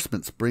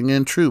reinforcements, bring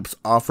in troops,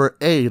 offer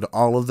aid,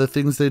 all of the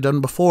things they've done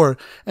before,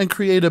 and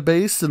create a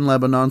base in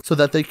Lebanon so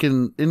that they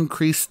can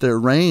increase their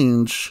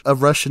range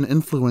of Russian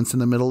influence in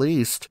the Middle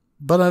East.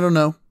 But I don't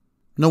know.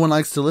 No one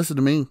likes to listen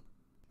to me.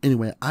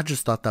 Anyway, I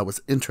just thought that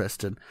was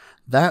interesting.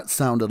 That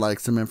sounded like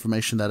some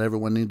information that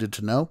everyone needed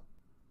to know.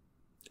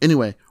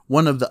 Anyway,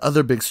 one of the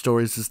other big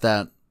stories is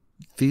that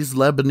these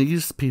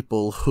Lebanese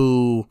people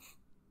who,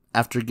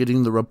 after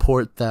getting the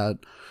report that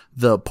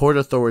the Port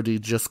Authority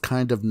just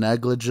kind of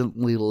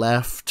negligently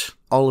left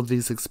all of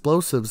these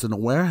explosives in a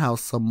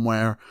warehouse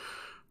somewhere,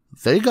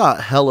 they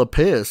got hella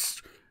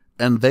pissed,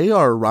 and they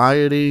are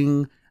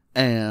rioting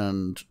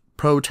and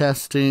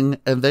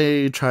protesting, and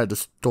they tried to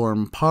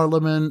storm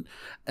Parliament,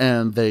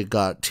 and they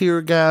got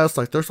tear gas.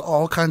 Like, there's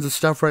all kinds of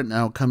stuff right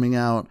now coming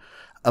out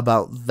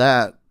about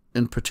that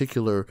in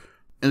particular.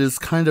 It is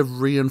kind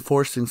of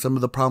reinforcing some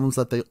of the problems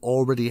that they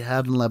already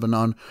had in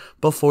Lebanon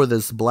before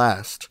this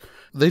blast.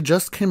 They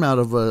just came out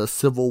of a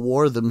civil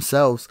war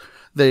themselves.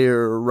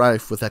 They're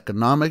rife with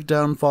economic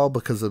downfall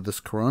because of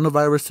this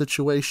coronavirus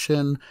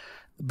situation,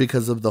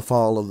 because of the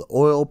fall of the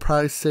oil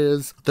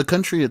prices. The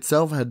country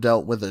itself had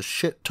dealt with a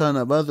shit ton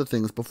of other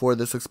things before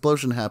this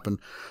explosion happened.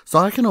 So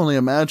I can only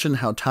imagine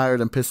how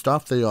tired and pissed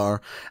off they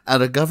are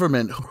at a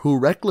government who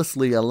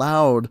recklessly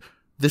allowed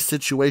this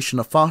situation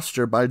to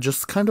foster by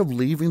just kind of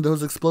leaving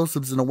those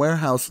explosives in a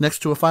warehouse next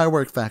to a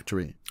firework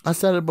factory. I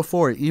said it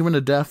before, even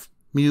a deaf,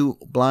 mute,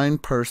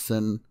 blind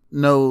person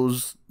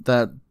knows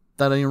that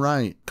ain't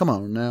right. Come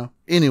on now.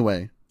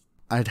 Anyway,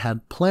 I'd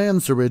had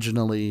plans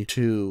originally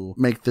to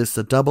make this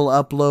a double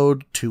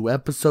upload, 2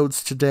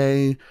 episodes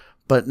today,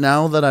 but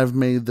now that I've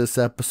made this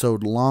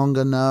episode long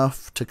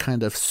enough to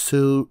kind of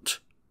suit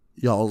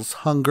y'all's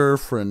hunger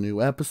for a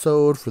new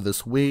episode for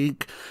this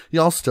week,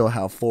 y'all still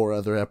have 4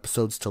 other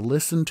episodes to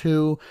listen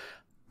to.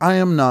 I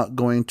am not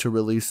going to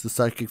release the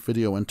psychic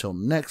video until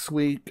next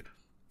week.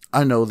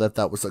 I know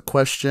that was a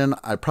question.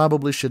 I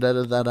probably should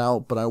edit that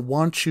out, but I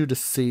want you to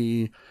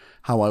see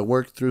how I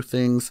work through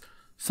things.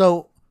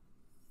 So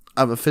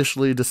I've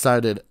officially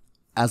decided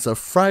as of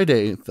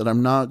Friday that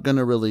I'm not going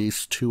to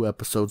release 2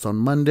 episodes on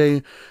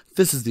Monday.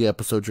 This is the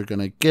episode you're going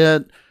to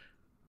get.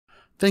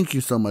 Thank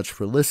you so much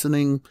for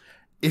listening.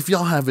 If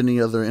y'all have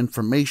any other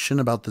information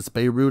about this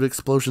Beirut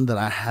explosion that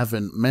I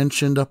haven't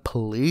mentioned,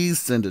 please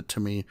send it to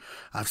me.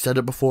 I've said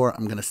it before,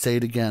 I'm going to say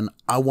it again.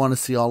 I want to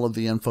see all of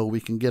the info we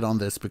can get on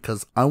this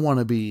because I want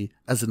to be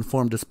as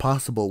informed as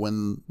possible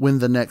when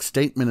the next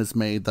statement is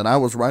made that I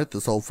was right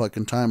this whole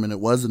fucking time and it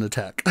was an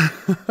attack.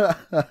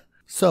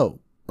 So,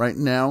 right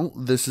now,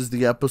 this is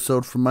the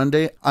episode for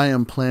Monday. I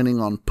am planning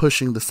on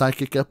pushing the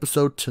psychic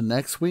episode to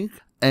next week.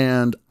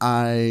 And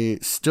I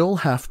still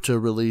have to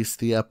release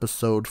the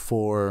episode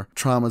for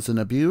traumas and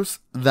abuse.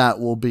 That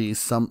will be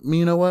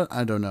you know what?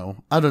 I don't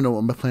know. I don't know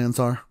what my plans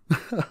are.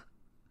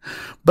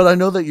 But I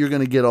know that you're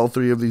going to get all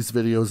 3 of these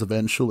videos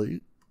eventually.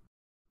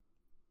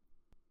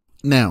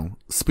 Now,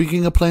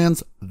 speaking of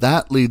plans,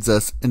 that leads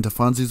us into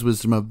Fonzie's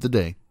Wisdom of the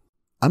Day.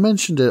 I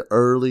mentioned it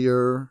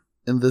earlier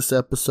in this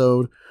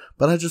episode,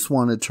 but I just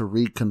wanted to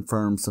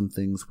reconfirm some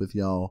things with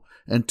y'all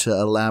and to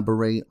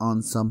elaborate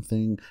on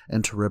something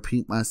and to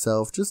repeat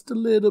myself just a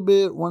little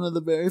bit. One of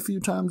the very few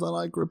times I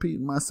like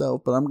repeating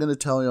myself, but I'm going to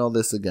tell y'all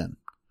this again.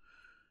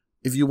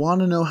 If you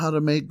want to know how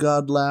to make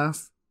God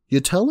laugh, you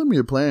tell him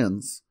your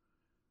plans.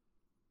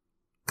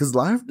 Because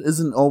life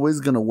isn't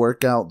always going to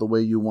work out the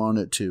way you want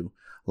it to.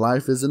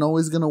 Life isn't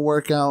always going to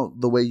work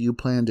out the way you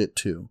planned it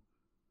to.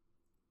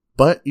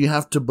 But you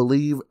have to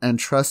believe and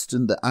trust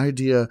in the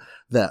idea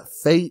that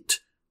fate,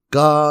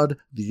 God,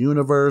 the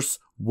universe,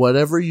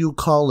 whatever you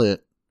call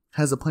it,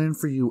 has a plan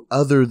for you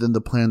other than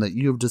the plan that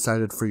you have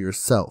decided for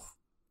yourself.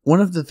 One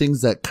of the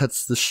things that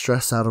cuts the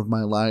stress out of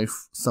my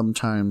life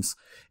sometimes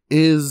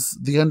is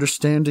the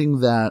understanding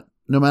that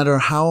no matter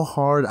how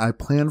hard I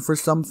plan for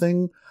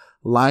something,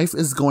 life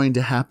is going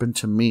to happen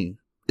to me.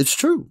 It's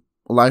true.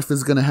 Life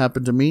is going to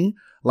happen to me.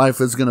 Life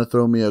is going to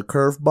throw me a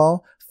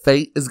curveball.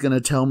 Fate is going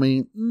to tell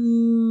me,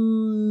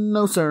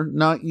 no, sir,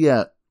 not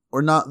yet,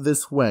 or not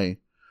this way,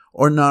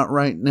 or not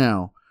right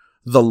now.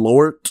 The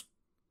Lord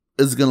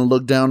is going to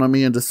look down on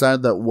me and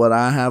decide that what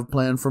I have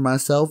planned for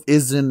myself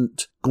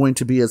isn't going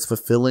to be as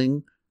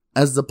fulfilling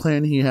as the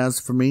plan he has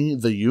for me.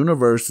 The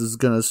universe is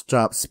going to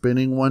stop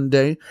spinning one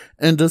day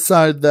and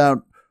decide that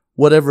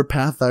whatever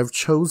path I've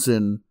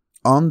chosen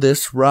on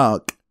this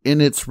rock in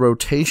its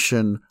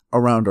rotation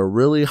around a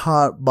really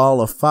hot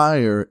ball of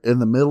fire in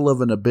the middle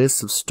of an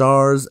abyss of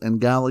stars and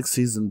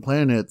galaxies and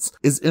planets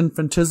is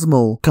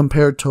infinitesimal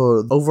compared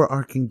to the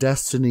overarching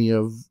destiny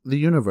of the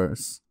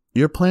universe.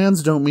 Your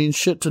plans don't mean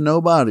shit to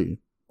nobody.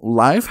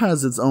 Life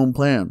has its own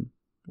plan.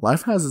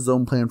 Life has its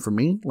own plan for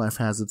me. Life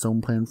has its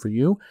own plan for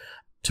you.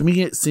 To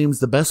me, it seems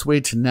the best way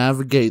to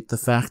navigate the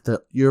fact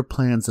that your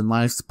plans and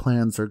life's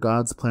plans or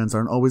God's plans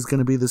aren't always going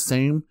to be the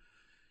same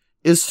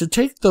is to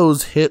take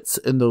those hits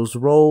and those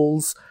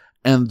rolls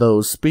and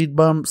those speed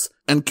bumps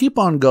and keep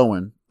on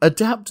going.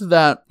 Adapt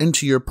that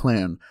into your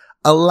plan.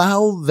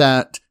 Allow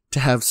that to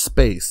have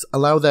space.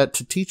 Allow that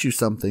to teach you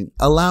something.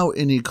 Allow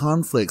any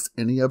conflicts,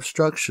 any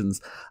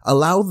obstructions.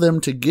 Allow them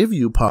to give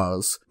you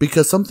pause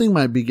because something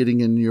might be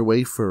getting in your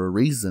way for a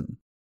reason.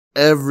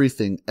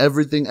 Everything.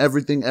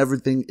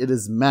 It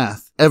is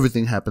math.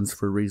 Everything happens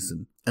for a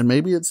reason. And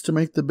maybe it's to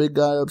make the big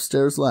guy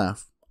upstairs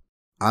laugh.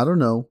 I don't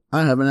know.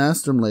 I haven't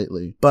asked him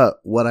lately.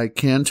 But what I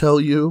can tell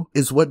you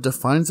is what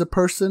defines a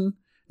person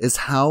is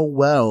how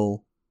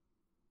well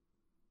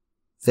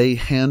they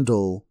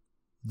handle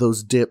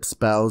those dips,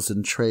 bows,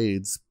 and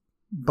trades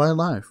by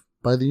life,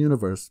 by the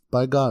universe,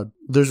 by God.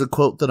 There's a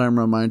quote that I'm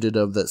reminded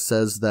of that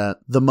says that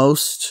the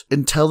most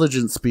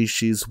intelligent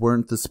species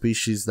weren't the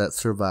species that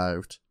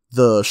survived.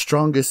 The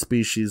strongest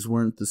species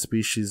weren't the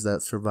species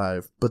that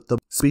survived, but the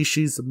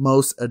species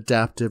most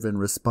adaptive and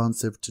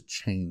responsive to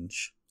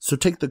change. So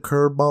take the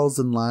curveballs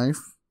in life,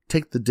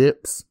 take the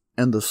dips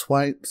and the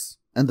swipes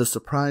and the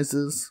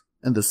surprises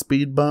and the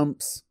speed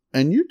bumps,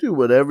 and you do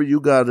whatever you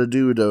gotta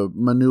do to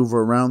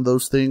maneuver around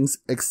those things.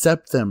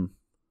 Accept them.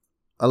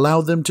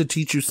 Allow them to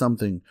teach you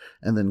something,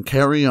 and then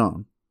carry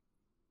on.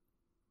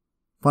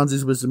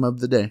 Fonzie's wisdom of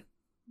the day.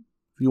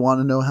 If you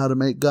want to know how to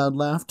make God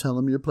laugh, tell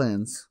him your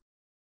plans.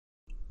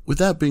 With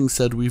that being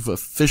said, we've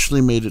officially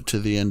made it to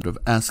the end of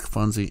Ask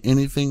Fonzie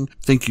Anything.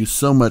 Thank you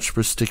so much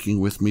for sticking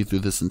with me through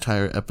this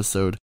entire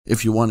episode.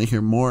 If you want to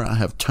hear more, I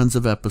have tons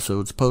of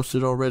episodes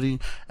posted already,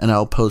 and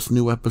I'll post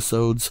new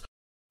episodes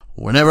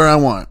whenever I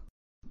want.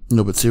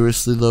 No, but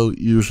seriously though,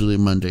 usually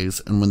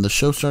Mondays, and when the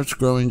show starts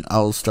growing,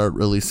 I'll start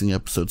releasing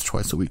episodes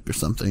twice a week or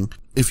something.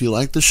 If you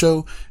like the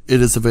show,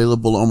 it is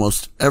available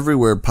almost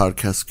everywhere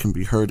podcasts can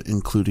be heard,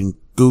 including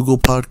Google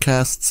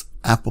Podcasts,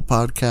 Apple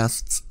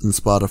Podcasts, and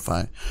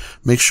Spotify.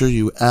 Make sure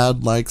you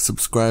add, like,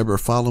 subscribe, or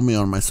follow me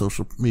on my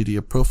social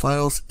media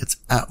profiles. It's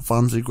at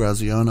Fonzie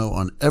Graziano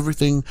on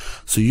everything,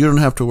 so you don't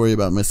have to worry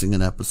about missing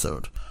an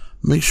episode.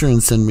 Make sure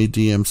and send me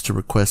DMs to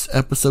request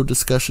episode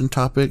discussion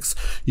topics.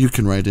 You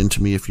can write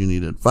into me if you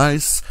need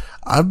advice.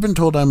 I've been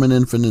told I'm an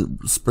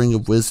infinite spring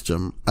of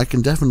wisdom. I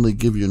can definitely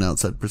give you an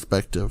outside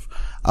perspective.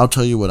 I'll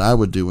tell you what I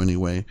would do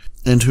anyway.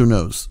 And who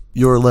knows,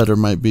 your letter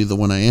might be the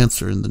one I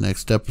answer in the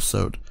next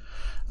episode.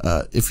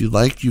 If you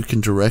like, you can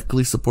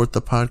directly support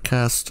the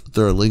podcast.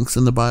 There are links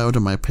in the bio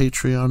to my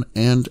Patreon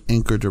and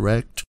Anchor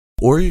Direct.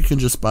 Or you can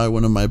just buy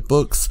one of my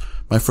books.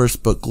 My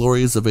first book,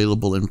 Glory, is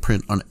available in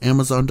print on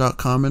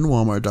Amazon.com and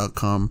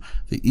Walmart.com.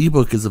 The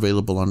ebook is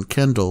available on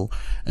Kindle,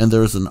 and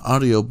there is an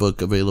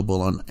audiobook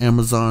available on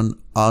Amazon,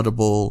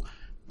 Audible,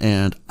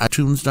 and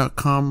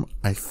iTunes.com,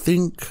 I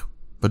think,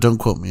 but don't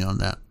quote me on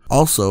that.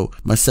 Also,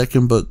 my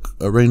second book,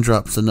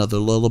 Raindrops and Other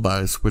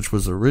Lullabies, which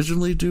was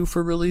originally due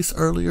for release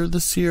earlier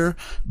this year,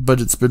 but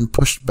it's been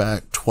pushed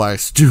back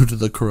twice due to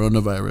the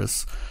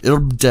coronavirus. It'll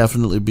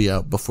definitely be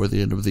out before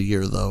the end of the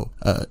year, though.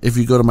 If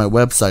you go to my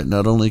website,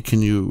 not only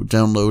can you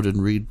download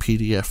and read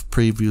PDF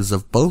previews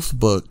of both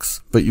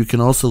books, but you can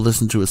also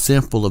listen to a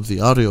sample of the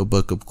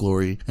audiobook of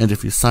Glory, and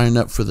if you sign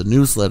up for the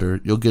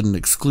newsletter, you'll get an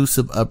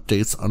exclusive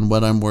updates on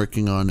what I'm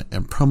working on,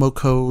 and promo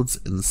codes,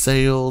 and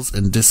sales,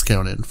 and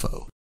discount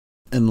info.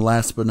 And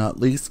last but not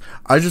least,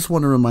 I just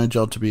want to remind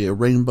y'all to be a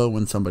rainbow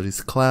in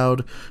somebody's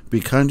cloud. Be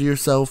kind to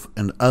yourself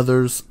and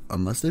others,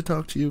 unless they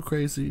talk to you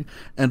crazy.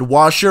 And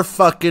wash your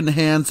fucking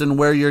hands and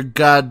wear your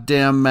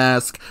goddamn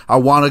mask. I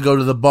want to go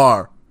to the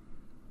bar.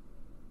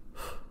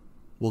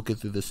 We'll get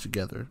through this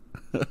together.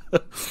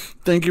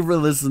 Thank you for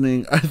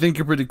listening. I think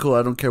you're pretty cool.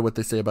 I don't care what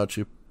they say about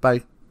you.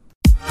 Bye.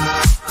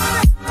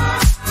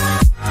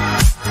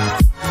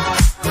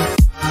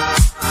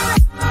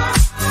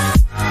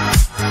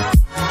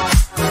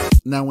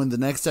 Now, in the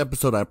next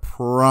episode, I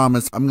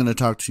promise I'm going to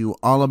talk to you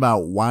all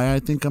about why I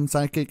think I'm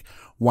psychic,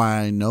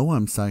 why I know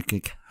I'm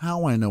psychic,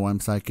 how I know I'm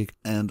psychic,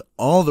 and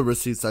all the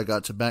receipts I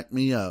got to back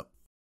me up.